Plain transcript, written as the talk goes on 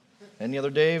Any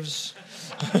other Daves?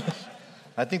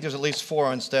 I think there's at least 4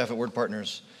 on staff at Word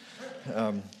Partners.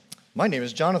 My name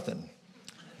is Jonathan,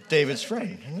 David's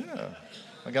friend. Yeah,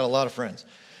 I got a lot of friends.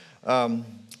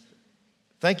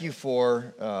 Thank you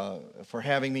for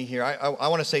having me here. I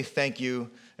want to say thank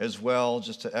you as well,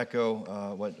 just to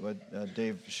echo what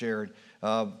Dave shared,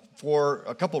 for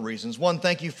a couple reasons. One,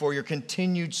 thank you for your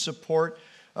continued support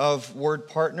of Word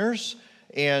Partners,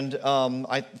 and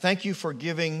I thank you for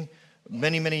giving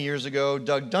many years ago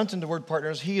Doug Dunton to Word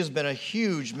Partners. He has been a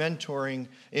huge mentoring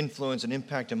influence and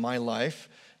impact in my life,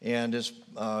 and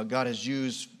God has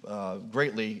used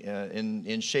greatly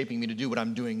in shaping me to do what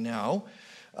I'm doing now.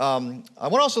 I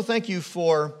want to also thank you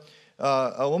for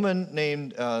a woman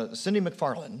named Cindy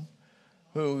McFarlane,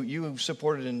 who you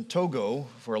supported in Togo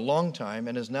for a long time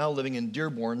and is now living in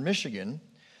Dearborn, Michigan.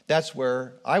 That's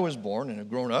where I was born and have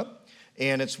grown up,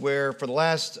 and it's where for the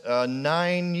last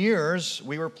 9 years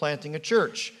we were planting a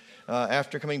church.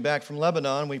 After coming back from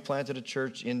Lebanon, we planted a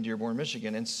church in Dearborn,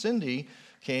 Michigan, and Cindy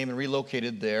came and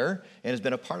relocated there and has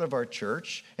been a part of our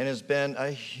church and has been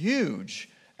a huge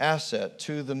asset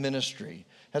to the ministry,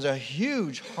 has a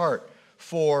huge heart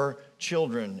for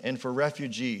children and for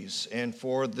refugees and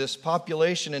for this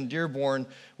population in Dearborn,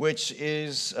 which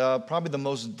is probably the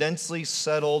most densely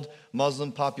settled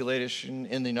Muslim population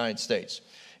in the United States.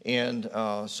 And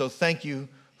so thank you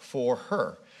for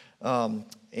her.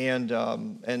 And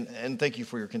thank you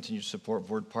for your continued support of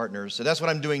Word Partners. So that's what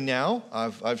I'm doing now.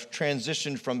 I've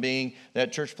transitioned from being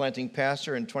that church planting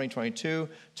pastor in 2022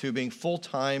 to being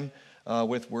full-time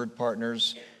with Word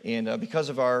Partners. And because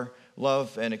of our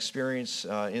love and experience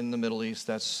in the Middle East,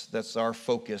 that's our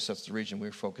focus. That's the region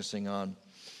we're focusing on.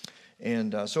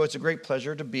 And so it's a great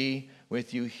pleasure to be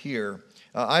with you here.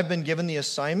 I've been given the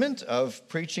assignment of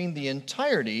preaching the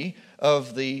entirety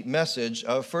of the message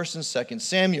of 1st and 2nd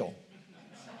Samuel.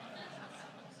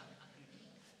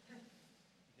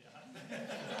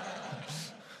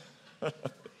 Well,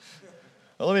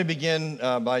 let me begin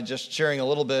by just sharing a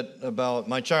little bit about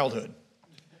my childhood.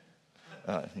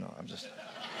 No, I'm just...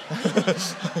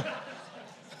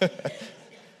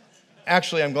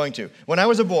 Actually, I'm going to. When I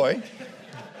was a boy,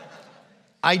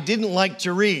 I didn't like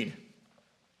to read.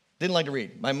 Didn't like to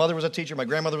read. My mother was a teacher, my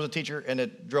grandmother was a teacher, and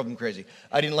it drove them crazy.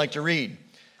 I didn't like to read.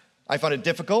 I found it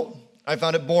difficult. I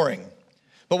found it boring.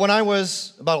 But when I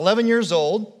was about 11 years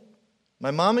old, my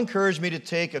mom encouraged me to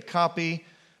take a copy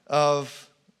of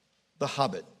The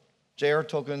Hobbit, J.R.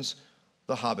 Tolkien's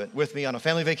The Hobbit, with me on a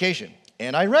family vacation.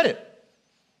 And I read it.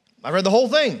 I read the whole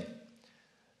thing.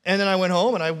 And then I went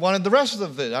home and I wanted the rest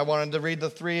of it. I wanted to read the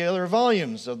 3 other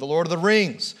volumes of The Lord of the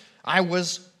Rings. I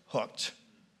was hooked.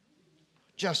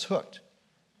 Just hooked.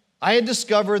 I had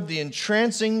discovered the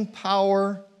entrancing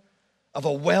power of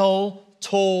a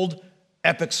well-told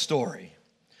epic story.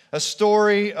 A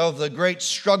story of the great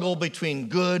struggle between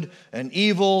good and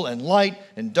evil and light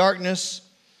and darkness.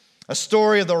 A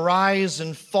story of the rise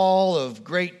and fall of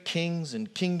great kings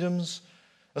and kingdoms.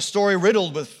 A story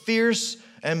riddled with fierce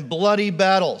and bloody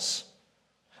battles.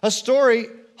 A story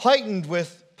heightened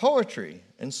with poetry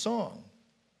and song.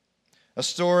 A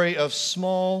story of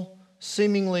small,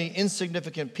 seemingly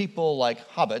insignificant people like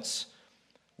hobbits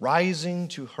rising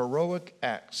to heroic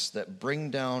acts that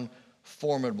bring down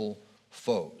formidable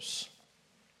foes.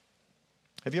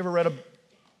 Have you ever read a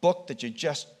book that you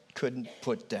just couldn't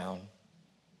put down?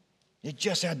 You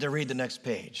just had to read the next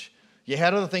page. You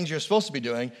had other things you're supposed to be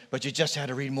doing, but you just had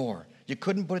to read more. You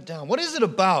couldn't put it down. What is it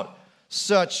about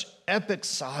such epic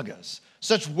sagas,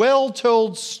 such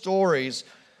well-told stories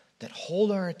that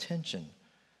hold our attention,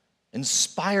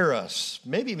 inspire us,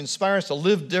 maybe even inspire us to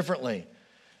live differently,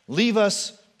 leave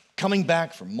us coming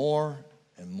back for more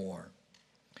and more?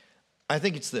 I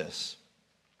think it's this.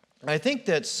 I think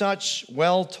that such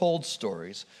well-told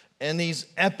stories and these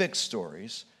epic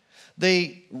stories,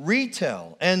 they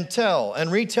retell and tell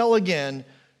and retell again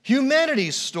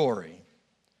humanity's story,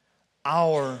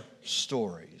 our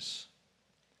stories.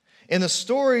 In the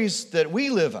stories that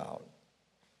we live out,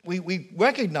 we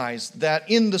recognize that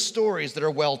in the stories that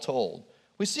are well told.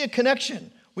 We see a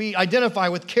connection. We identify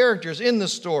with characters in the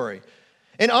story.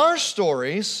 And our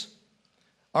stories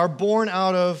are born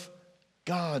out of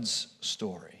God's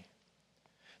story.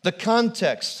 The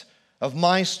context of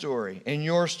my story and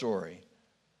your story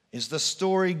is the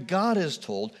story God has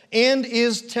told and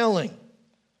is telling.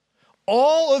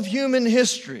 All of human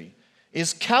history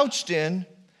is couched in,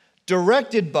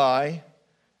 directed by,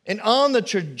 and on the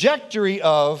trajectory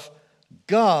of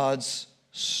God's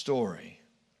story.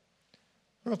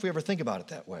 I don't know if we ever think about it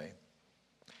that way.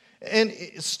 And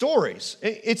stories,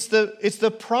 it's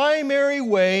the primary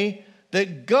way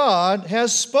that God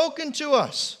has spoken to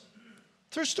us.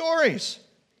 Through stories.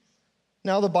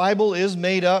 Now, the Bible is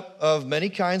made up of many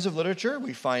kinds of literature.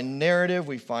 We find narrative,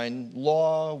 we find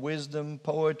law, wisdom,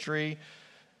 poetry,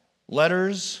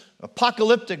 letters,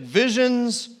 apocalyptic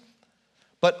visions.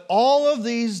 But all of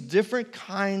these different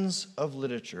kinds of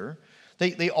literature,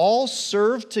 they all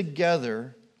serve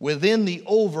together within the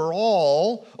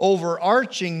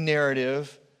overarching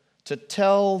narrative to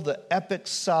tell the epic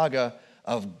saga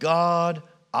of God,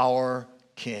 our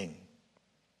King.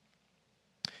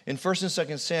 In 1st and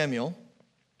 2nd Samuel,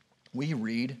 we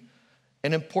read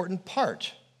an important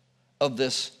part of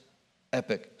this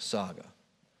epic saga.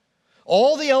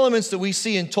 All the elements that we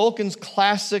see in Tolkien's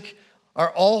classic are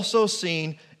also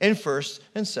seen in 1st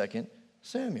and 2nd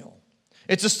Samuel.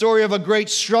 It's a story of a great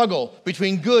struggle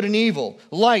between good and evil,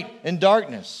 light and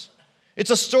darkness.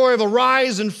 It's a story of a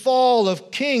rise and fall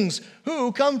of kings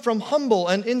who come from humble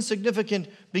and insignificant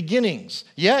beginnings,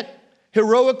 yet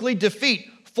heroically defeat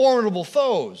formidable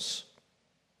foes.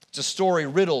 It's a story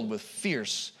riddled with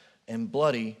fierce and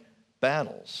bloody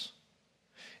battles.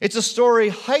 It's a story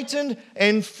heightened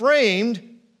and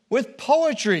framed with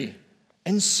poetry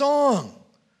and song.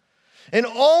 And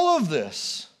all of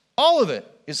it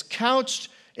is couched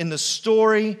in the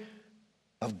story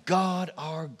of God,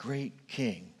 our great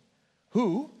King,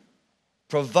 who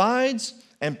provides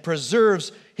and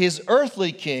preserves his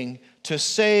earthly king to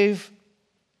save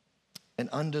an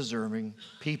undeserving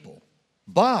people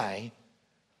by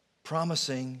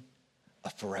promising a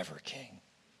forever king.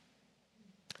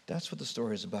 That's what the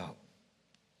story is about.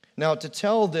 Now, to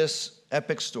tell this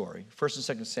epic story, 1st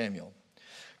and 2nd Samuel,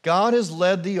 God has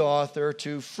led the author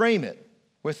to frame it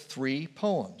with 3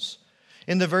 poems.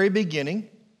 In the very beginning,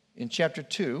 in chapter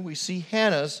 2, we see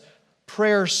Hannah's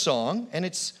prayer song, and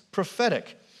it's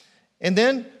prophetic. And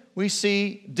then we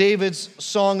see David's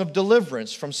song of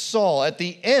deliverance from Saul at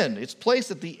the end. It's placed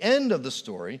at the end of the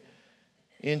story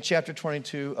in chapter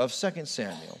 22 of 2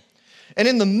 Samuel. And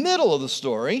in the middle of the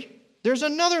story, there's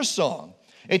another song.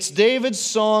 It's David's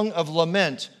song of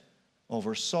lament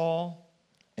over Saul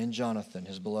and Jonathan,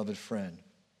 his beloved friend,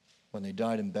 when they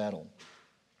died in battle.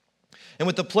 And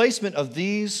with the placement of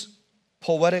these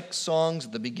poetic songs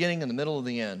at the beginning and the middle and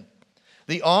the end,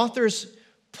 the author's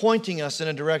pointing us in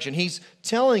a direction. He's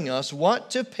telling us what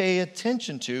to pay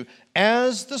attention to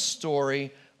as the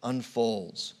story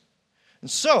unfolds. And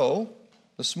so,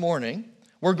 this morning,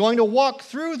 we're going to walk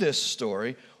through this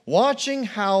story, watching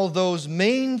how those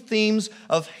main themes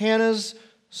of Hannah's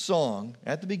song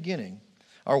at the beginning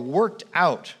are worked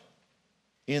out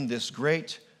in this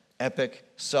great epic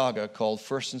saga called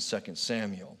 1st and 2nd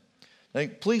Samuel. Now,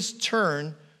 please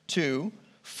turn to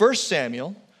 1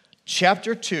 Samuel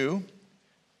chapter 2,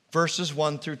 verses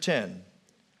 1 through 10.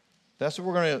 That's what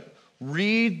we're going to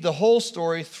read the whole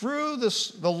story through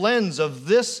the lens of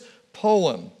this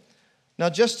poem. Now,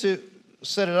 just to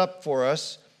set it up for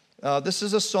us, this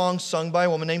is a song sung by a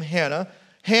woman named Hannah.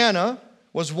 Hannah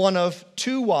was one of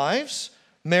 2 wives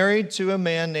married to a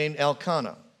man named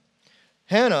Elkanah.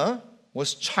 Hannah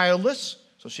was childless,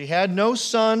 so she had no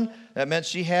son. That meant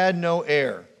she had no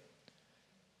heir.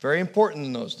 Very important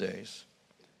in those days.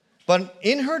 But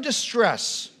in her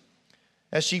distress,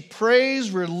 as she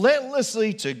prays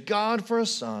relentlessly to God for a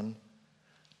son,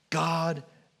 God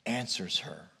answers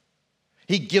her.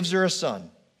 He gives her a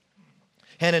son.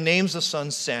 Hannah names the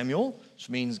son Samuel, which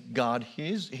means God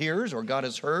hears or God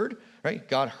has heard, right?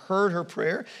 God heard her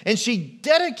prayer. And she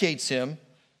dedicates him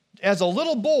as a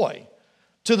little boy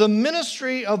to the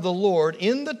ministry of the Lord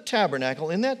in the tabernacle,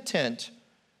 in that tent,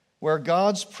 where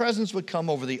God's presence would come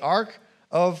over the ark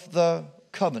of the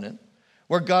covenant,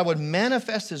 where God would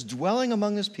manifest his dwelling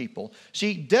among his people.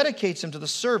 She dedicates him to the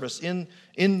service in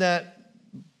that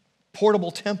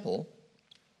portable temple,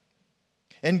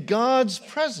 and God's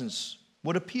presence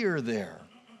would appear there.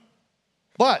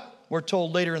 But we're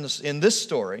told later in this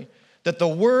story that the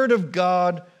word of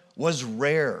God was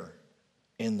rare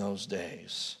in those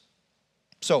days.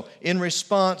 So, in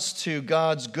response to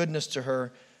God's goodness to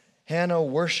her, Hannah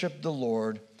worshiped the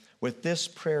Lord with this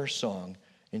prayer song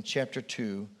in chapter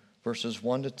 2, verses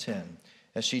 1 to 10,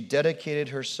 as she dedicated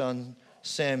her son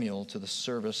Samuel to the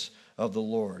service of the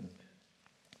Lord.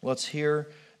 Let's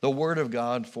hear the word of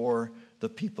God for the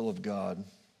people of God.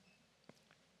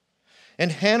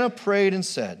 And Hannah prayed and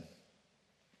said,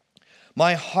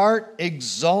 "My heart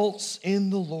exults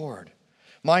in the Lord.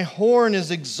 My horn is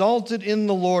exalted in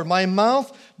the Lord. My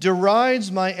mouth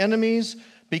derides my enemies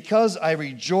because I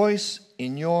rejoice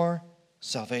in your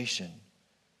salvation.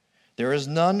 There is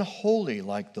none holy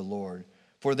like the Lord,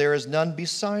 for there is none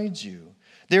besides you.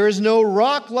 There is no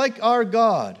rock like our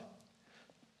God.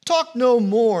 Talk no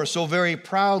more so very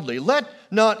proudly. Let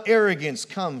not arrogance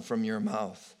come from your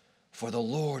mouth. For the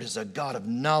Lord is a God of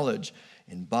knowledge,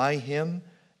 and by him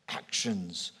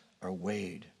actions are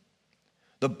weighed.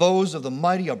 The bows of the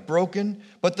mighty are broken,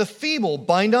 but the feeble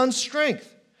bind on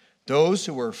strength. Those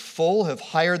who were full have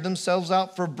hired themselves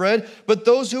out for bread, but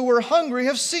those who were hungry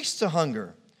have ceased to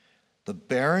hunger. The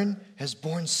barren has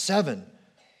borne 7,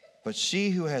 but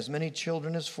she who has many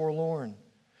children is forlorn.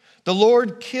 The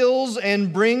Lord kills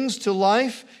and brings to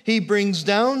life. He brings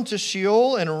down to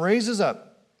Sheol and raises up.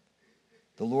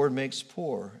 The Lord makes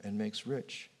poor and makes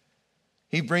rich.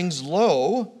 He brings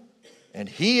low and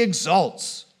he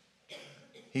exalts.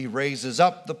 He raises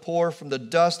up the poor from the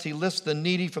dust. He lifts the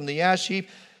needy from the ash heap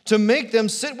to make them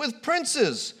sit with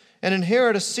princes and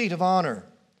inherit a seat of honor.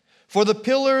 For the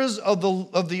pillars of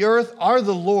the earth are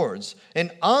the Lord's,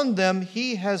 and on them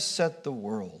he has set the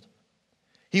world.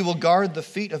 He will guard the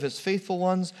feet of his faithful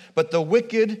ones, but the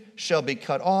wicked shall be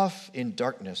cut off in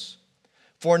darkness.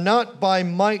 For not by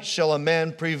might shall a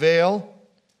man prevail.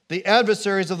 The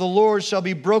adversaries of the Lord shall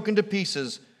be broken to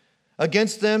pieces.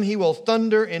 Against them he will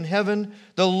thunder in heaven.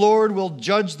 The Lord will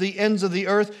judge the ends of the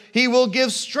earth. He will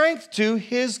give strength to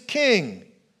his king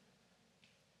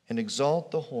and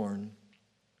exalt the horn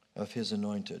of his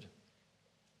anointed.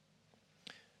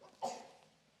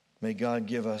 May God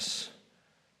give us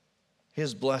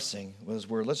his blessing with his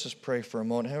word. Let's just pray for a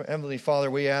moment. Heavenly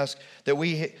Father, we ask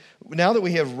that now that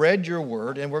we have read your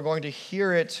word and we're going to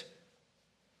hear it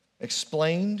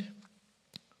explained,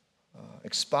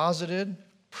 exposited,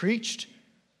 preached,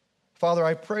 Father,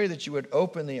 I pray that you would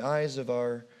open the eyes of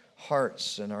our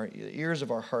hearts and our ears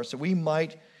of our hearts, that we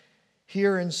might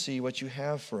hear and see what you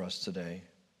have for us today.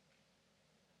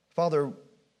 Father,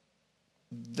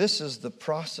 this is the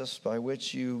process by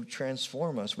which you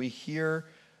transform us. We hear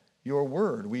your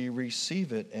word, we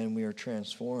receive it, and we are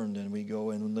transformed, and we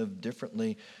go and live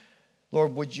differently.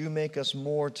 Lord, would you make us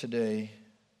more today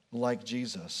like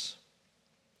Jesus?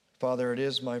 Father, it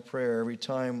is my prayer every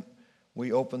time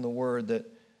we open the word that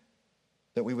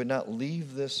we would not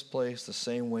leave this place the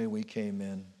same way we came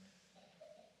in,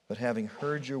 but having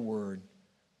heard your word,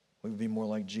 we would be more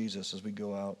like Jesus as we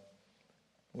go out.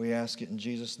 We ask it in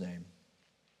Jesus' name.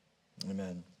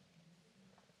 Amen.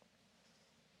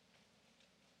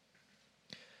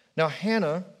 Now,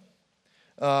 Hannah,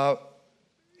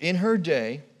 in her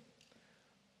day,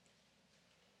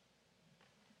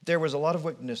 there was a lot of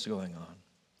wickedness going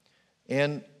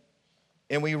on.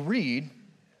 And we read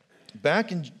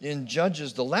back in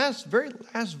Judges, the very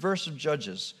last verse of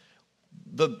Judges,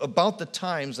 about the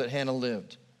times that Hannah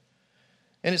lived.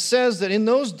 And it says that in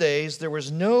those days there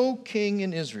was no king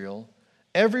in Israel.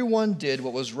 Everyone did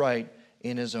what was right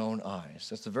in his own eyes.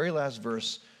 That's the very last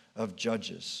verse of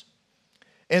Judges.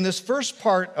 And this first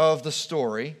part of the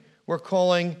story we're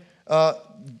calling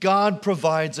God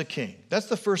provides a king. That's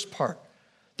the first part.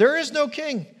 There is no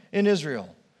king in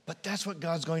Israel, but that's what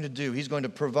God's going to do. He's going to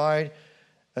provide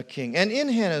a king. And in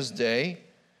Hannah's day,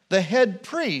 the head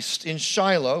priest in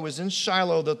Shiloh was in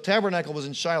Shiloh. The tabernacle was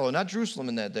in Shiloh, not Jerusalem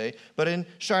in that day, but in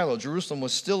Shiloh. Jerusalem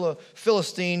was still a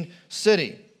Philistine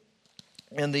city.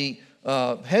 And the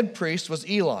head priest was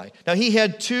Eli. Now, he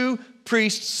had 2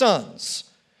 priest sons.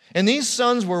 And these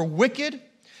sons were wicked,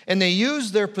 and they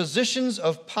used their positions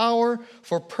of power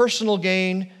for personal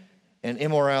gain and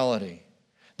immorality.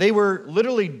 They were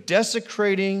literally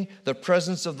desecrating the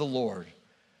presence of the Lord.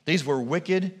 These were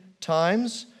wicked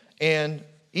times, and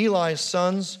Eli's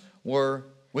sons were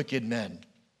wicked men.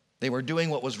 They were doing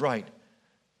what was right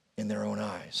in their own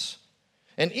eyes.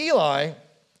 And Eli,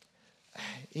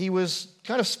 he was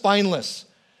kind of spineless.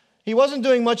 He wasn't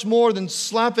doing much more than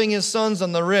slapping his sons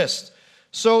on the wrist.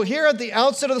 So here at the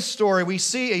outset of the story, we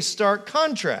see a stark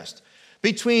contrast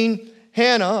between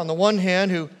Hannah, on the one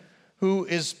hand, who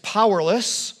is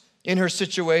powerless in her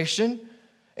situation,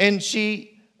 and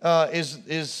she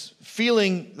is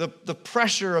feeling the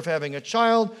pressure of having a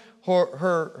child.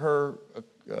 Her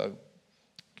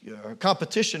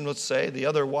competition, let's say, the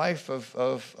other wife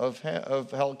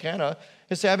of Elkanah,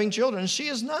 is having children, and she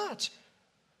is not.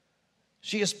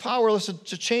 She is powerless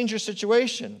to change her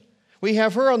situation. We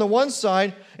have her on the one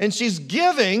side, and she's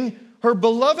giving her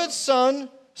beloved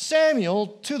son, Samuel,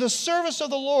 to the service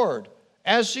of the Lord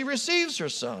as she receives her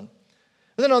son.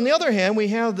 And then on the other hand, we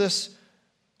have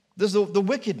the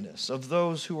wickedness of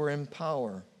those who are in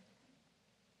power,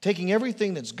 taking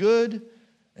everything that's good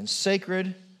and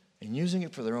sacred and using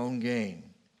it for their own gain.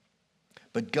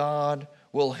 But God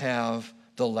will have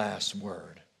the last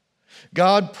word.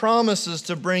 God promises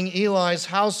to bring Eli's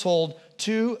household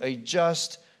to a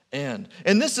just end.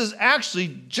 And this is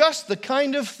actually just the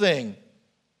kind of thing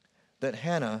that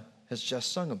Hannah has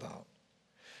just sung about.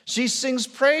 She sings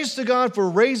praise to God for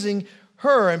raising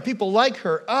her and people like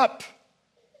her up,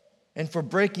 and for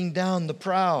breaking down the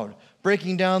proud,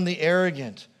 breaking down the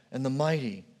arrogant and the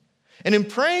mighty. And in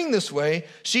praying this way,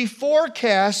 she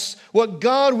forecasts what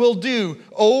God will do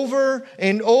over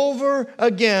and over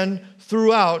again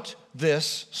throughout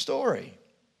this story.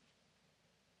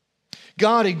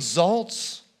 God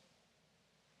exalts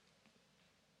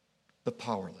the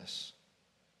powerless,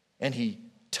 and he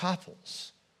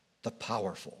topples the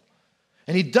powerful.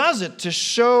 And he does it to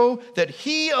show that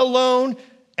he alone,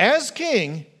 as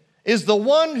king, is the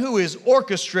one who is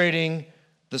orchestrating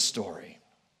the story.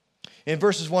 In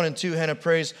verses 1 and 2, Hannah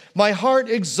prays, "My heart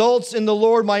exults in the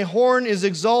Lord. My horn is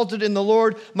exalted in the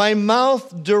Lord. My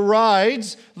mouth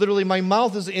derides," literally, my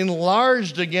mouth is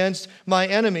enlarged against my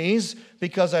enemies,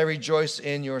 "because I rejoice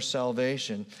in your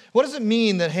salvation." What does it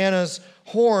mean that Hannah's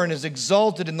horn is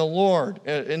exalted in the Lord?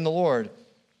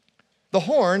 The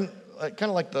horn, kind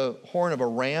of like the horn of a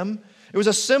ram, it was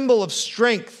a symbol of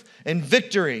strength and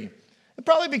victory.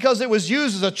 Probably because it was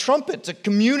used as a trumpet to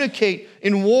communicate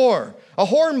in war. A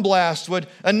horn blast would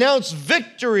announce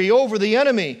victory over the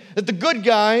enemy, that the good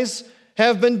guys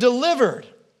have been delivered.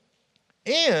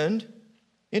 And,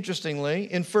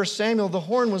 interestingly, in 1 Samuel, the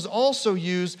horn was also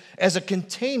used as a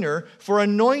container for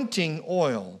anointing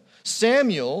oil.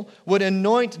 Samuel would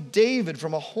anoint David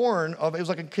from a horn it was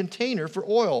like a container for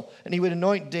oil, and he would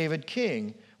anoint David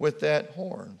king with that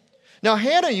horn. Now,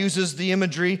 Hannah uses the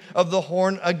imagery of the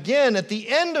horn again at the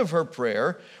end of her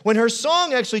prayer when her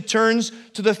song actually turns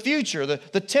to the future.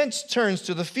 The tense turns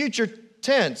to the future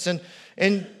tense,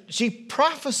 and she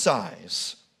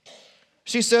prophesies.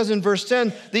 She says in verse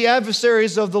 10, "The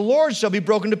adversaries of the Lord shall be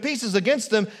broken to pieces against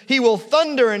them. He will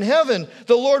thunder in heaven.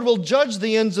 The Lord will judge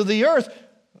the ends of the earth."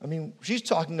 I mean, she's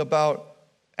talking about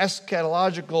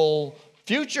eschatological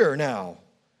future now.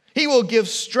 "He will give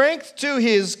strength to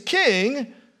his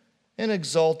king and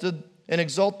exalt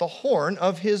the horn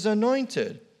of his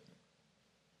anointed."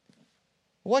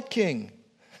 What king?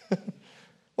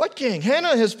 What king?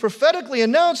 Hannah has prophetically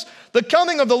announced the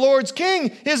coming of the Lord's king,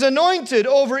 his anointed,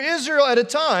 over Israel at a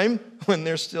time when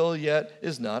there still yet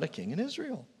is not a king in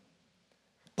Israel.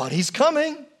 But he's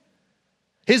coming.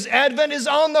 His advent is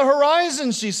on the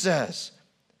horizon, she says.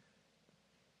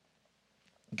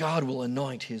 God will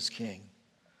anoint his king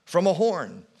from a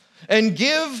horn and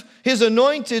give his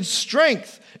anointed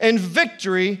strength and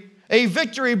victory, a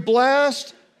victory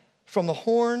blast from the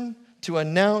horn to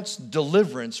announce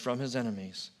deliverance from his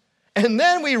enemies. And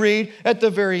then we read at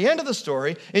the very end of the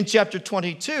story, in chapter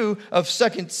 22 of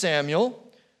 2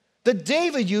 Samuel, that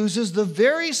David uses the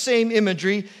very same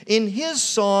imagery in his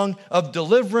song of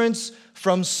deliverance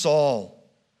from Saul.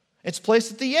 It's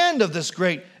placed at the end of this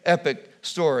great epic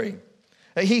story.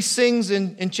 He sings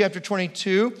in chapter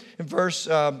 22, in verse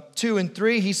 2 and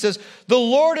 3, he says, "The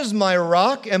Lord is my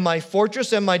rock and my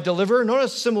fortress and my deliverer."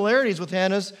 Notice similarities with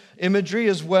Hannah's imagery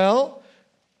as well.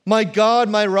 "My God,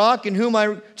 my rock, in whom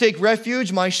I take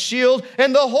refuge, my shield,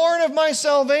 and the horn of my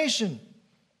salvation."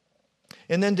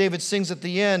 And then David sings at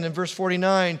the end in verse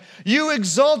 49, "You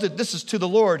exalted," this is to the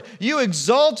Lord, "you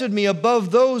exalted me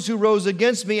above those who rose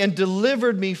against me and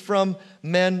delivered me from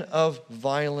men of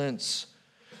violence."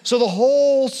 So the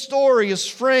whole story is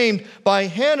framed by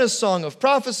Hannah's song of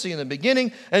prophecy in the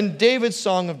beginning and David's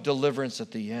song of deliverance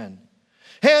at the end.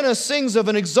 Hannah sings of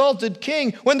an exalted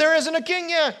king when there isn't a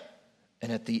king yet.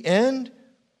 And at the end,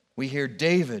 we hear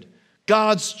David,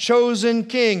 God's chosen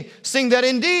king, sing that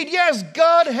indeed, yes,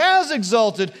 God has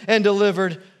exalted and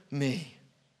delivered me.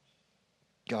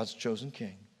 God's chosen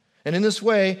king. And in this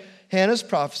way, Hannah's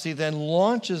prophecy then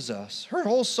launches us, her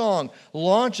whole song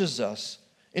launches us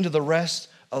into the rest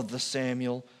of the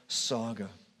Samuel saga.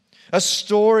 A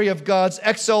story of God's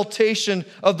exaltation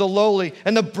of the lowly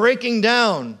and the breaking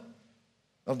down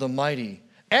of the mighty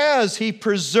as he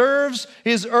preserves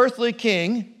his earthly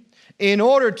king in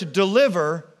order to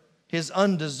deliver his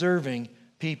undeserving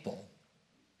people.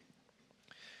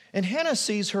 And Hannah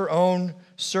sees her own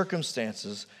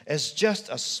circumstances as just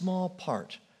a small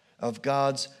part of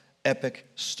God's epic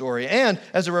story and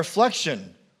as a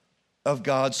reflection of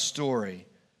God's story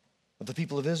of the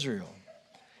people of Israel.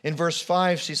 In verse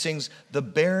 5, she sings, "The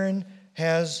barren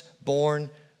has borne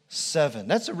 7."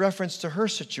 That's a reference to her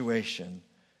situation.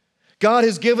 God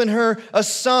has given her a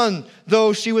son,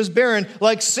 though she was barren,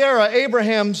 like Sarah,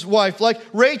 Abraham's wife, like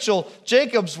Rachel,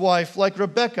 Jacob's wife, like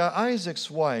Rebekah, Isaac's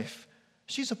wife.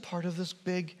 She's a part of this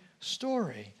big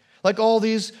story. Like all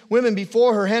these women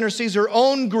before her, Hannah sees her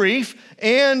own grief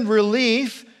and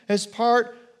relief as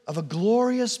part of a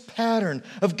glorious pattern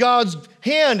of God's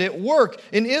hand at work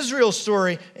in Israel's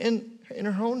story and in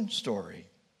her own story.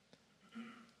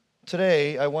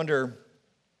 today, I wonder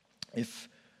if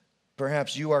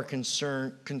perhaps you are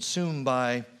consumed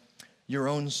by your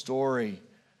own story,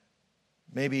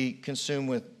 maybe consumed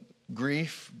with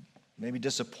grief, maybe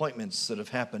disappointments that have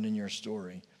happened in your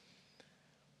story.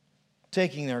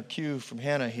 Taking our cue from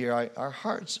Hannah here, our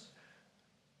hearts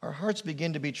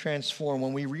begin to be transformed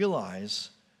when we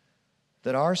realize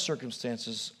that our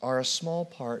circumstances are a small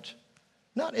part,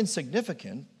 not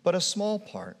insignificant, but a small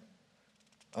part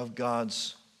of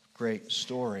God's great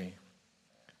story.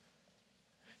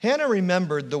 Hannah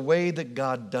remembered the way that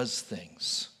God does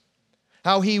things,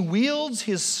 how he wields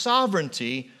his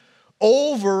sovereignty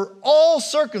over all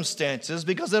circumstances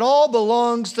because it all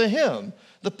belongs to him.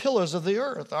 The pillars of the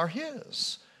earth are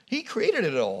his. He created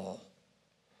it all.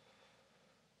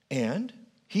 And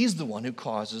he's the one who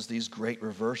causes these great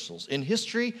reversals in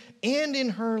history and in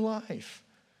her life.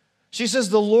 She says,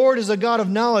 the Lord is a God of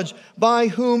knowledge by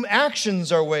whom actions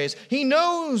are ways. He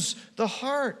knows the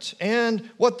heart and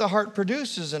what the heart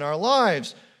produces in our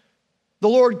lives. The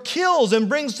Lord kills and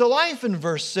brings to life in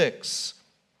verse 6.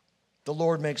 The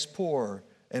Lord makes poor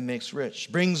and makes rich,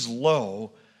 brings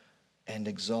low and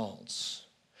exalts.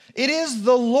 It is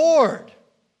the Lord.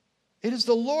 It is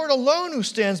the Lord alone who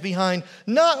stands behind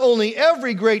not only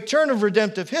every great turn of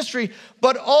redemptive history,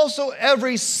 but also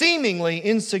every seemingly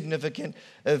insignificant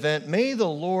event. May the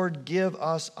Lord give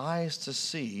us eyes to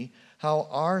see how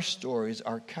our stories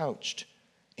are couched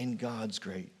in God's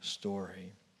great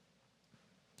story.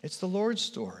 It's the Lord's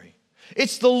story.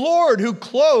 It's the Lord who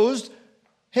closed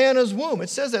Hannah's womb.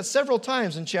 It says that several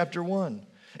times in chapter 1.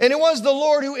 And it was the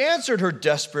Lord who answered her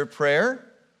desperate prayer.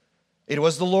 It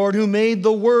was the Lord who made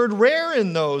the word rare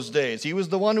in those days. He was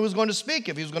the one who was going to speak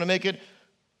if he was going to make it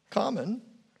common.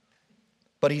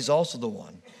 But he's also the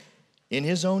one, in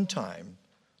his own time,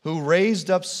 who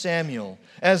raised up Samuel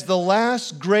as the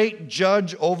last great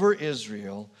judge over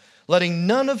Israel, letting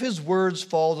none of his words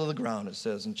fall to the ground, it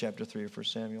says in chapter 3 of 1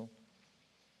 Samuel.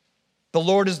 The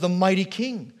Lord is the mighty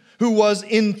king who was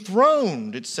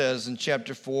enthroned, it says in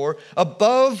chapter 4,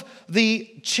 above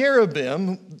the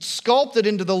cherubim sculpted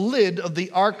into the lid of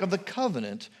the Ark of the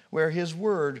Covenant, where his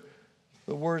word,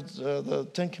 the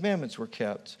Ten Commandments were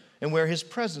kept, and where his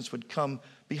presence would come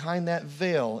behind that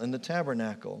veil in the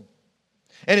tabernacle.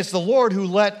 And it's the Lord who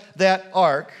let that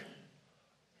ark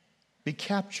be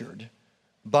captured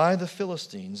by the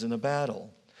Philistines in a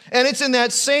battle. And it's in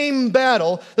that same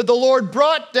battle that the Lord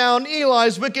brought down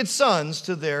Eli's wicked sons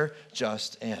to their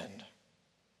just end.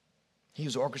 He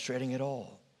was orchestrating it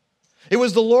all. It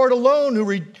was the Lord alone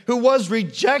who was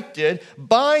rejected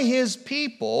by his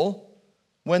people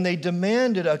when they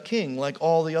demanded a king like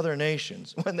all the other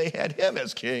nations, when they had him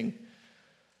as king.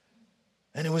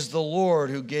 And it was the Lord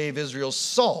who gave Israel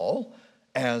Saul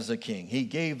as a king. He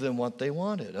gave them what they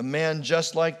wanted, a man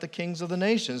just like the kings of the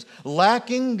nations,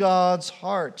 lacking God's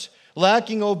heart,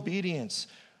 lacking obedience,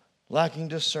 lacking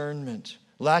discernment,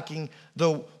 lacking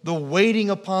the waiting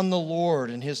upon the Lord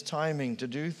and his timing to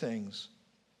do things.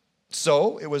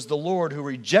 So it was the Lord who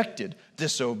rejected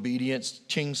disobedient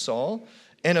King Saul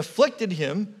and afflicted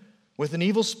him with an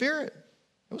evil spirit.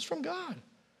 It was from God.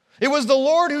 It was the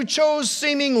Lord who chose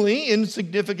seemingly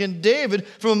insignificant David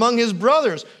from among his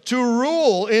brothers to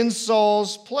rule in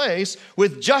Saul's place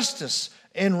with justice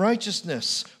and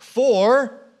righteousness.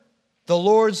 For the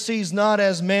Lord sees not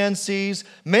as man sees.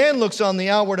 Man looks on the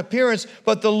outward appearance,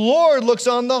 but the Lord looks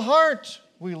on the heart,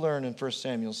 we learn in 1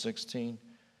 Samuel 16.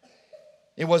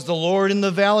 It was the Lord in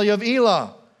the valley of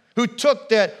Elah who took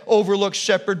that overlooked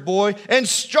shepherd boy and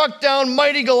struck down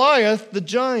mighty Goliath, the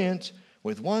giant,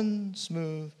 with one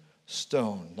smooth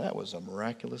stone. That was a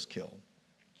miraculous kill.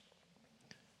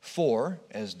 For,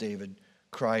 as David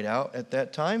cried out at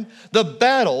that time, the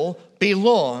battle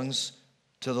belongs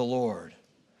to the Lord.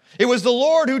 It was the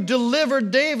Lord who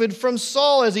delivered David from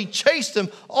Saul as he chased him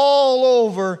all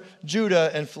over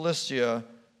Judah and Philistia,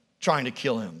 trying to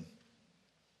kill him.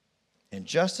 And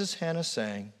just as Hannah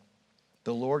sang,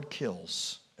 the Lord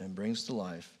kills and brings to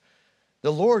life,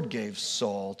 the Lord gave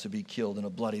Saul to be killed in a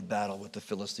bloody battle with the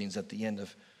Philistines at the end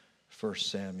of 1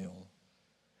 Samuel.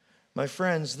 My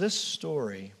friends, this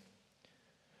story,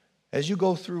 as you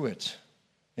go through it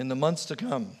in the months to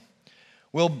come,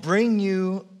 will bring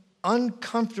you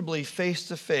uncomfortably face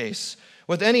to face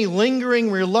with any lingering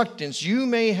reluctance you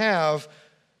may have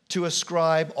to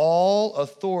ascribe all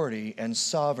authority and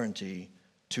sovereignty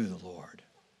to the Lord.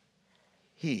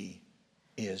 He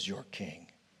is your king.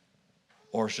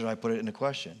 Or should I put it in a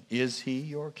question? Is he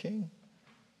your king?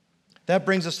 That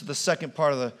brings us to the second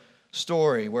part of the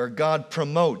story where God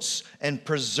promotes and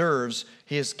preserves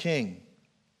his king.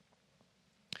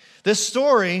 This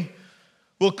story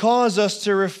will cause us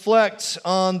to reflect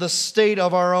on the state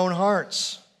of our own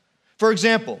hearts. For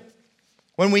example,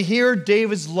 when we hear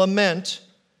David's lament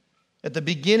at the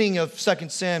beginning of 2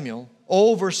 Samuel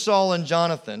over Saul and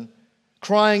Jonathan,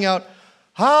 crying out,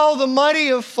 "How the mighty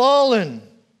have fallen!"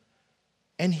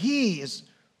 And he is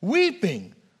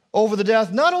weeping over the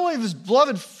death not only of his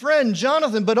beloved friend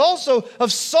Jonathan, but also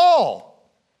of Saul.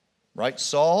 Right?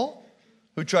 Saul,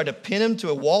 who tried to pin him to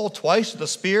a wall twice with a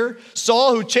spear.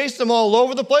 Saul, who chased him all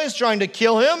over the place trying to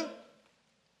kill him.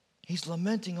 He's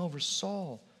lamenting over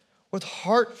Saul with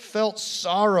heartfelt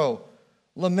sorrow,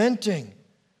 lamenting.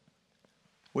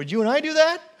 Would you and I do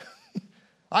that?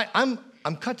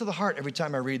 I'm cut to the heart every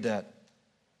time I read that.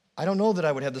 I don't know that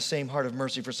I would have the same heart of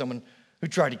mercy for someone who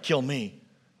tried to kill me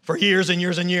for years and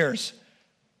years and years,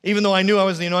 even though I knew I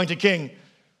was the anointed king.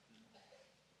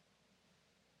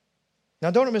 Now,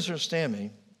 don't misunderstand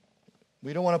me.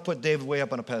 We don't want to put David way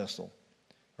up on a pedestal,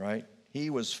 right?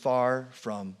 He was far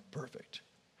from perfect.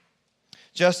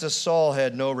 Just as Saul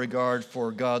had no regard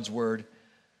for God's word,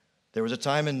 there was a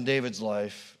time in David's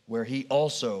life where he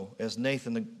also, as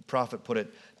Nathan the prophet put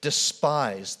it,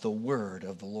 despised the word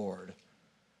of the Lord.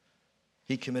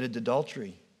 He committed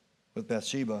adultery with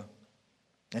Bathsheba,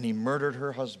 and he murdered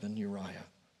her husband, Uriah.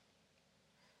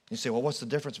 You say, well, what's the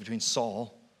difference between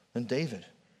Saul and David?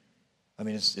 I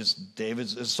mean, is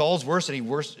Saul's worse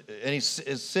and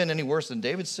is sin any worse than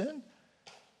David's sin?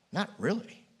 Not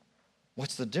really.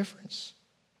 What's the difference?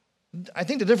 I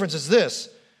think the difference is this.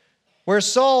 Where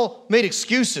Saul made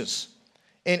excuses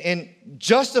and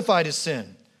justified his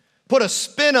sin, put a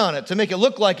spin on it to make it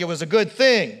look like it was a good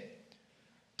thing,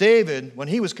 David, when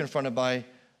he was confronted by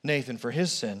Nathan for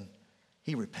his sin,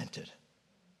 he repented.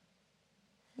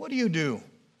 What do you do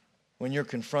when you're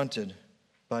confronted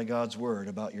by God's word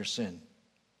about your sin?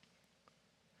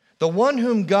 The one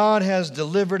whom God has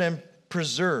delivered and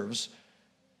preserves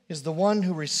is the one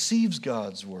who receives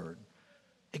God's word,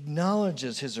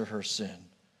 acknowledges his or her sin,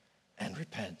 and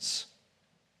repents.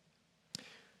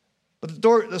 But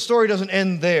the story doesn't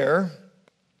end there.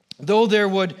 Though there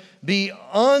would be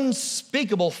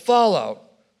unspeakable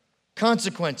fallout,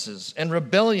 consequences, and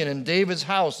rebellion in David's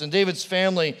house, in David's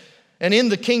family, and in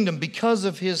the kingdom because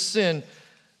of his sin,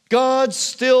 God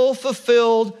still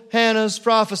fulfilled Hannah's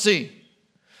prophecy.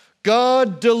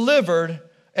 God delivered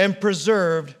and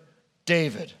preserved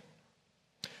David.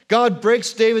 God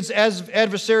breaks David's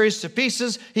adversaries to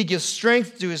pieces. He gives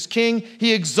strength to his king.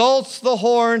 He exalts the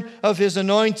horn of his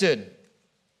anointed.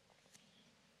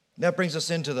 That brings us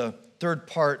into the third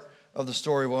part of the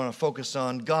story we want to focus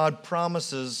on. God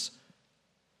promises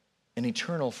an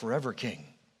eternal forever king.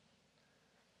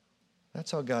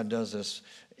 That's how God does this.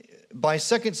 By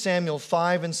 2 Samuel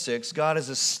 5 and 6, God has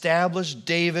established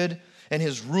David and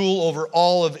his rule over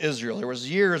all of Israel. There was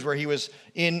years where he was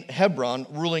in Hebron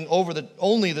ruling over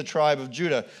only the tribe of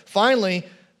Judah. Finally,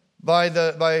 by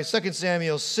 2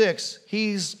 Samuel 6,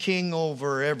 he's king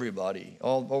over everybody,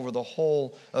 all over the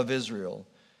whole of Israel.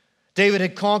 David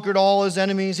had conquered all his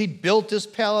enemies. He built his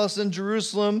palace in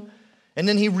Jerusalem. And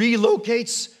then he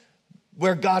relocates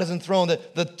where God is enthroned,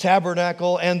 the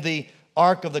tabernacle and the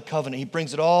Ark of the Covenant. He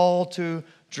brings it all to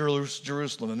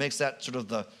Jerusalem and makes that sort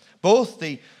of both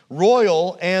the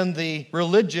royal and the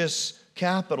religious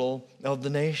capital of the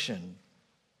nation.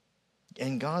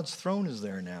 And God's throne is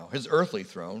there now, his earthly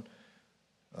throne.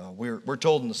 We're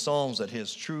told in the Psalms that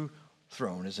his true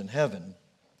throne is in heaven.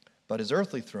 But his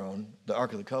earthly throne, the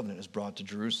Ark of the Covenant, is brought to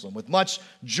Jerusalem with much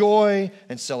joy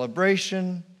and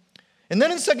celebration. And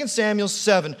then in 2 Samuel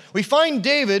 7, we find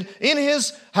David in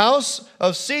his house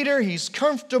of cedar. He's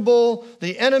comfortable.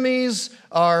 The enemies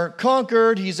are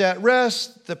conquered. He's at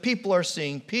rest. The people are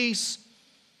seeing peace.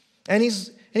 And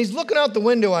he's looking out the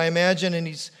window, I imagine, and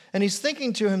he's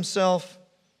thinking to himself,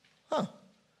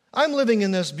 I'm living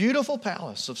in this beautiful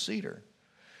palace of cedar.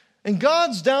 And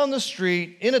God's down the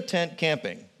street in a tent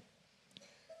camping.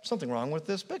 Something wrong with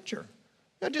this picture.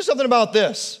 Gotta do something about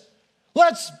this.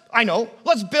 Let's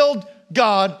build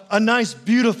God a nice,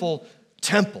 beautiful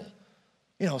temple.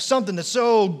 Something that's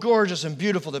so gorgeous and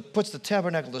beautiful that puts the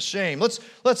tabernacle to shame.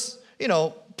 Let's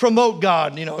promote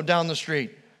God, down the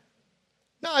street.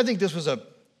 No, I think this was a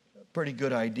pretty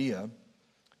good idea.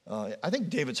 I think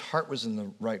David's heart was in the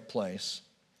right place.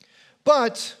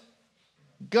 But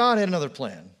God had another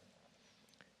plan.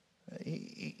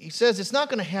 He says it's not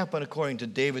going to happen according to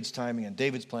David's timing and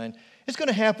David's plan. It's going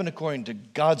to happen according to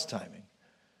God's timing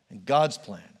and God's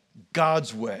plan,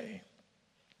 God's way,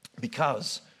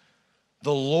 because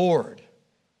the Lord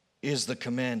is the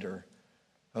commander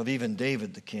of even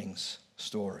David the king's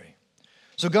story.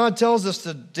 So God tells us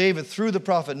to David through the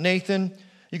prophet Nathan,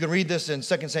 You can read this in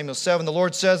 2 Samuel 7. The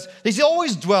Lord says He's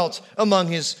always dwelt among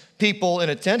His people in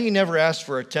a tent. He never asked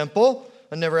for a temple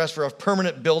and never asked for a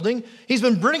permanent building. He's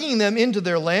been bringing them into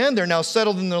their land. They're now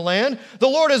settled in their land. The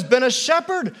Lord has been a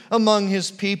shepherd among His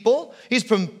people. He's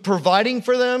been providing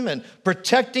for them and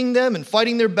protecting them and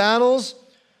fighting their battles.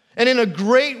 And in a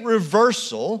great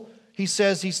reversal, He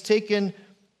says He's taken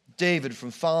David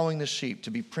from following the sheep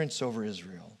to be prince over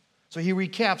Israel. So He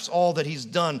recaps all that He's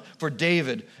done for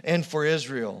David and for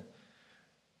Israel.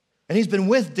 And He's been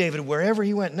with David wherever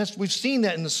he went. And we've seen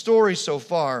that in the story so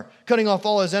far, cutting off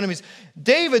all his enemies.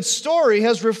 David's story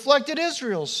has reflected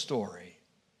Israel's story.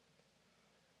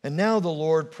 And now the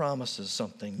Lord promises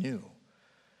something new.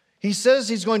 He says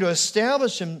He's going to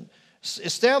establish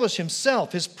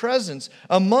Himself, His presence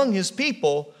among His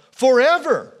people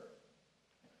forever.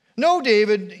 No,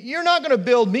 David, you're not going to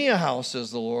build me a house,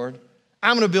 says the Lord.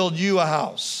 I'm going to build you a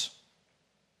house.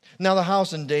 Now, the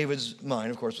house in David's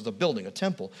mind, of course, was a building, a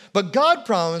temple. But God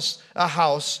promised a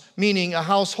house, meaning a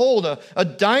household, a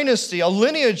dynasty, a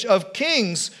lineage of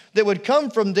kings that would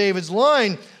come from David's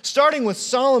line, starting with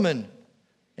Solomon.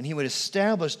 And He would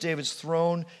establish David's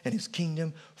throne and his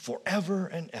kingdom forever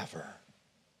and ever.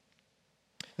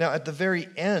 Now, at the very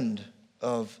end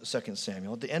of 2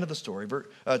 Samuel, at the end of the story,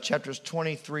 chapters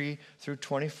 23 through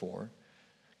 24,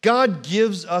 God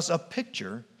gives us a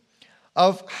picture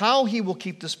of how He will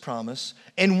keep this promise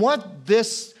and what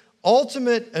this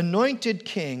ultimate anointed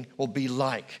king will be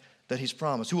like that He's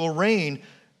promised, who will reign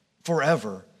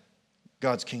forever,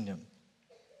 God's kingdom.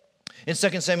 In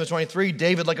 2 Samuel 23,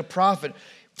 David, like a prophet,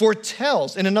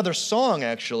 foretells, in another song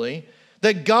actually,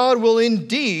 that God will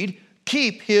indeed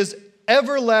keep His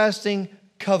everlasting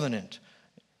covenant.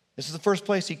 This is the first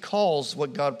place he calls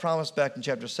what God promised back in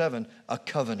chapter 7, a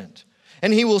covenant.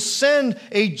 And He will send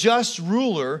a just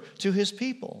ruler to His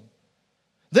people.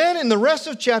 Then in the rest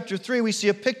of chapter 3, we see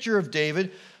a picture of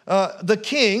David, the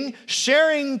king,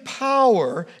 sharing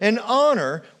power and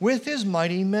honor with his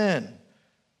mighty men.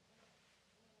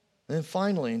 And then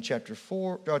finally in chapter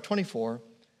 24,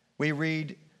 we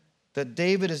read that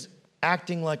David is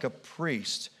acting like a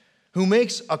priest who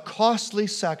makes a costly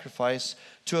sacrifice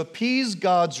to appease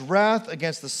God's wrath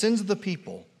against the sins of the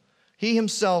people. He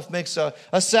himself makes a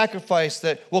sacrifice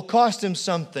that will cost him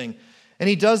something. And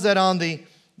he does that on the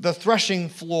threshing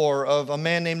floor of a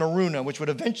man named Araunah, which would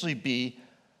eventually be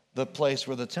the place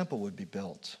where the temple would be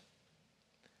built.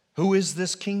 Who is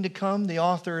this king to come? The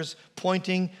author is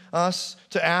pointing us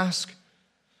to ask.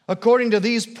 According to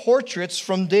these portraits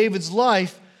from David's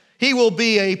life, he will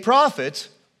be a prophet,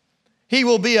 he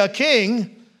will be a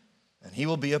king, and he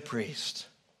will be a priest.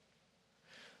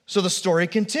 So the story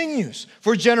continues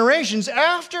for generations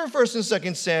after 1 and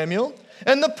 2 Samuel,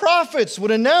 and the prophets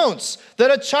would announce that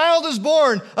a child is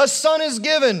born, a son is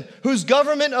given, whose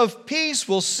government of peace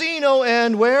will see no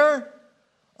end. Where?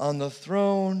 On the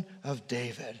throne of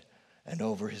David and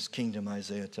over his kingdom,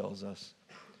 Isaiah tells us.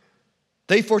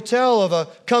 They foretell of a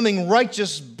coming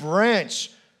righteous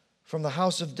branch from the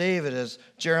house of David, as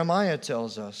Jeremiah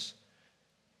tells us.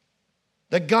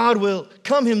 That God will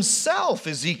come Himself,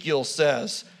 Ezekiel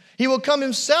says. He will come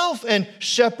Himself and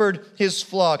shepherd His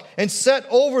flock and set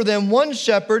over them one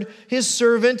shepherd, His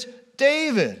servant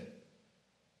David.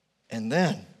 And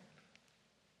then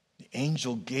the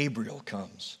angel Gabriel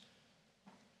comes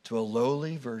to a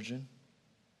lowly virgin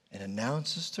and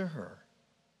announces to her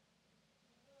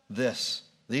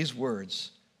these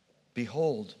words,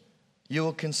 "Behold, you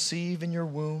will conceive in your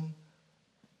womb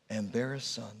and bear a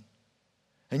son,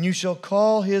 and you shall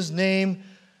call his name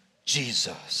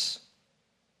Jesus,"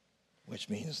 which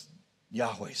means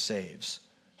Yahweh saves.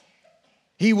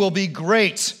 "He will be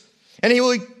great, and he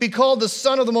will be called the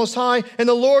Son of the Most High, and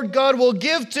the Lord God will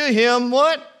give to him"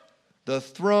 what? "The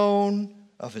throne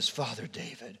of his father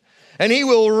David. And he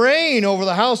will reign over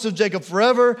the house of Jacob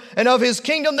forever, and of his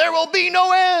kingdom there will be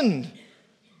no end."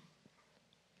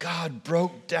 God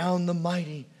broke down the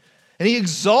mighty, and He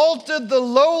exalted the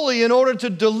lowly in order to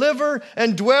deliver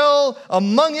and dwell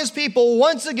among His people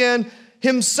once again,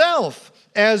 Himself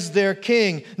as their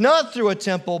king, not through a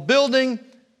temple building,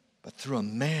 but through a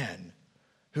man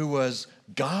who was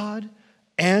God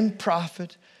and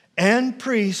prophet and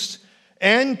priest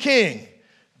and king,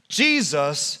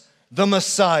 Jesus the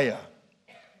Messiah.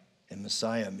 And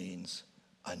Messiah means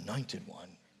anointed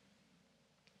one.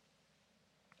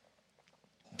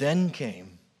 Then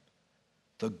came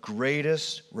the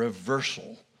greatest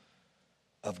reversal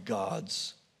of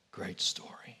God's great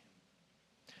story.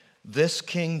 This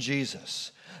King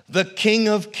Jesus, the King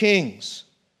of Kings,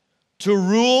 to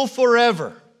rule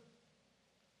forever,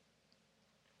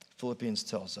 Philippians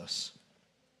tells us,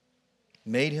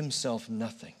 made Himself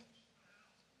nothing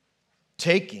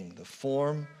taking the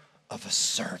form of a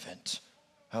servant.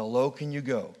 How low can you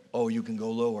go? Oh, you can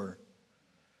go lower.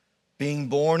 Being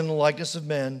born in the likeness of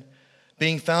men,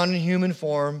 being found in human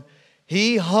form,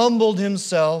 he humbled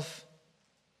himself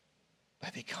by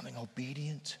becoming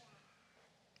obedient.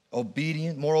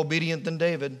 Obedient, more obedient than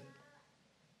David,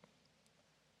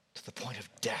 to the point of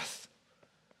death.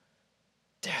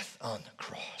 Death on the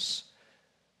cross.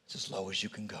 It's as low as you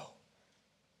can go.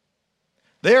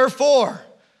 Therefore,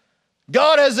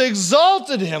 God has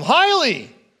exalted him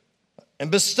highly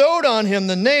and bestowed on him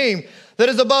the name that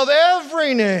is above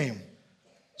every name,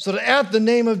 so that at the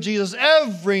name of Jesus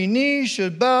every knee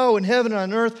should bow in heaven and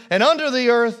on earth and under the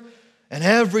earth, and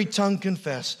every tongue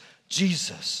confess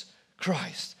Jesus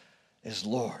Christ is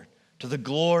Lord, to the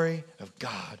glory of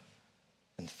God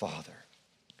and Father.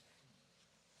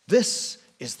 This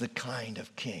is the kind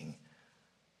of king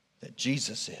that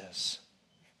Jesus is.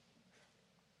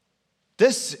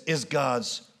 This is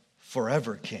God's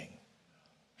forever king.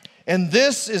 And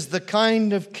this is the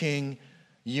kind of king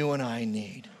you and I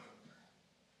need.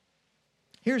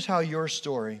 Here's how your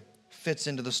story fits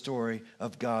into the story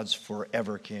of God's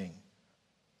forever king.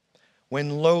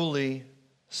 When lowly,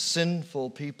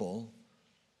 sinful people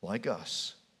like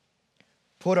us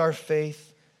put our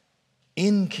faith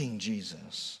in King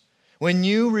Jesus, when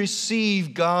you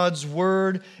receive God's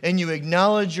word and you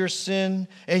acknowledge your sin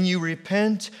and you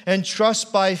repent and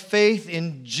trust by faith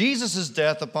in Jesus'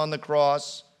 death upon the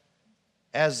cross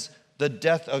as the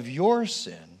death of your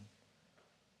sin,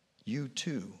 you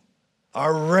too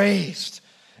are raised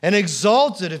and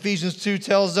exalted, Ephesians 2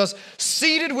 tells us,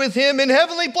 seated with him in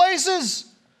heavenly places.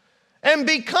 And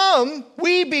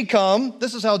we become,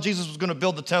 this is how Jesus was going to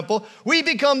build the temple, we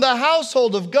become the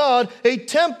household of God, a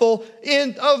temple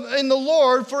in the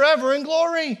Lord forever in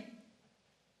glory.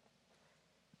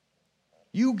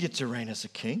 You get to reign as a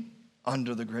king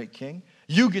under the great king.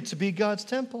 You get to be God's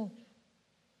temple.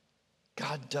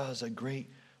 God does a great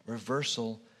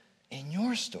reversal in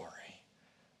your story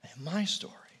and my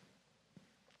story.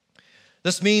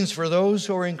 This means for those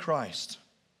who are in Christ,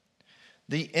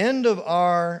 the end of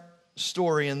our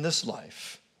story in this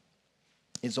life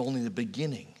is only the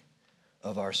beginning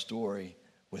of our story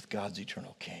with God's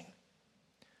eternal King.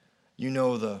 You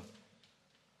know the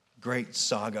great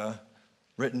saga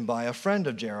written by a friend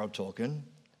of J.R.R. Tolkien,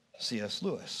 C.S.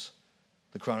 Lewis,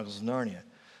 The Chronicles of Narnia.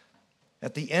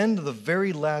 At the end of the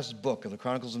very last book of the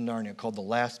Chronicles of Narnia, called The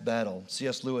Last Battle,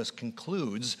 C.S. Lewis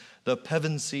concludes the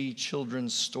Pevensey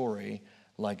children's story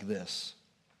like this.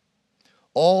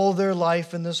 All their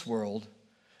life in this world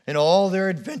and all their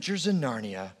adventures in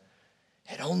Narnia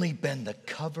had only been the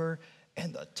cover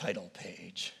and the title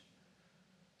page.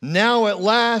 Now at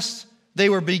last they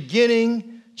were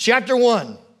beginning chapter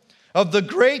 1 of the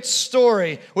great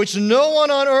story which no one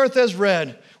on earth has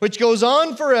read, which goes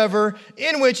on forever,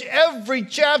 in which every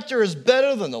chapter is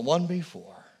better than the one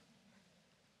before.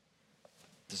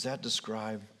 Does that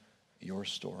describe your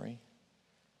story?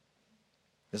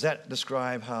 Does that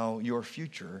describe how your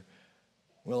future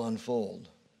will unfold?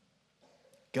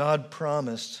 God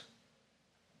promised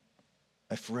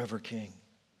a forever king.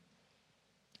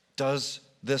 Does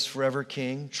this forever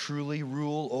king truly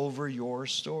rule over your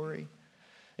story?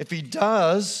 If he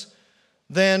does,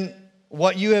 then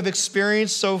what you have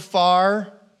experienced so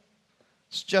far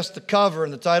is just the cover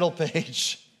and the title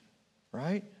page,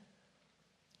 right?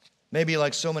 Maybe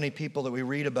like so many people that we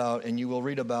read about and you will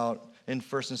read about in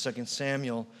 1 and 2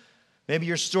 Samuel, maybe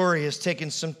your story has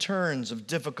taken some turns of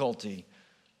difficulty,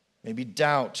 maybe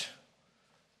doubt,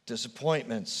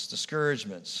 disappointments,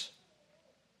 discouragements.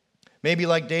 Maybe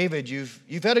like David,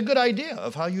 you've had a good idea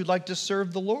of how you'd like to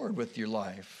serve the Lord with your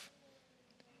life.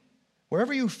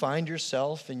 Wherever you find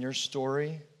yourself in your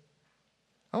story,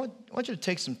 I want you to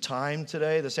take some time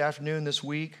today, this afternoon, this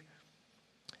week,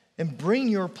 and bring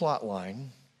your plot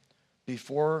line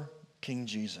before King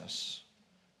Jesus.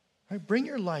 Right? Bring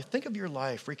your life, think of your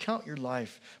life, recount your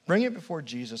life, bring it before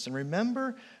Jesus, and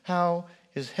remember how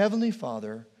his heavenly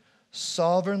Father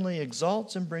sovereignly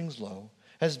exalts and brings low,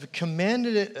 has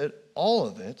commanded it, all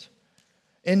of it,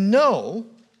 and know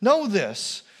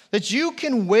this, that you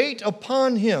can wait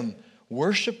upon him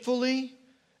worshipfully,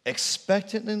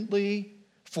 expectantly,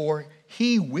 for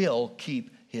he will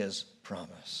keep his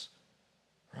promise.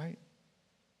 Right?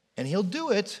 And he'll do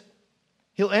it.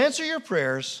 He'll answer your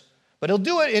prayers, but he'll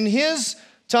do it in his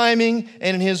timing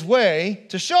and in his way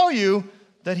to show you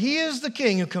that he is the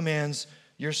king who commands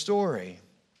your story.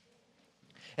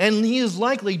 And he is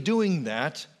likely doing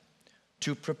that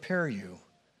to prepare you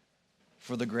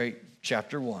for the great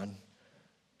chapter 1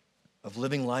 of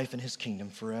living life in his kingdom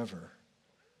forever.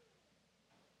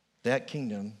 That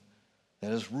kingdom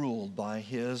that is ruled by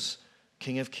his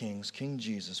King of Kings, King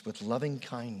Jesus, with loving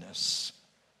kindness.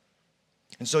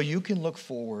 And so you can look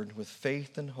forward with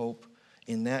faith and hope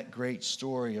in that great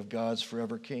story of God's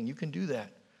forever King. You can do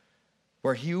that,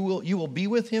 where you will be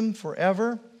with him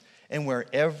forever, and where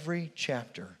every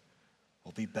chapter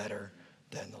will be better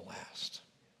than the last.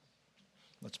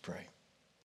 Let's pray.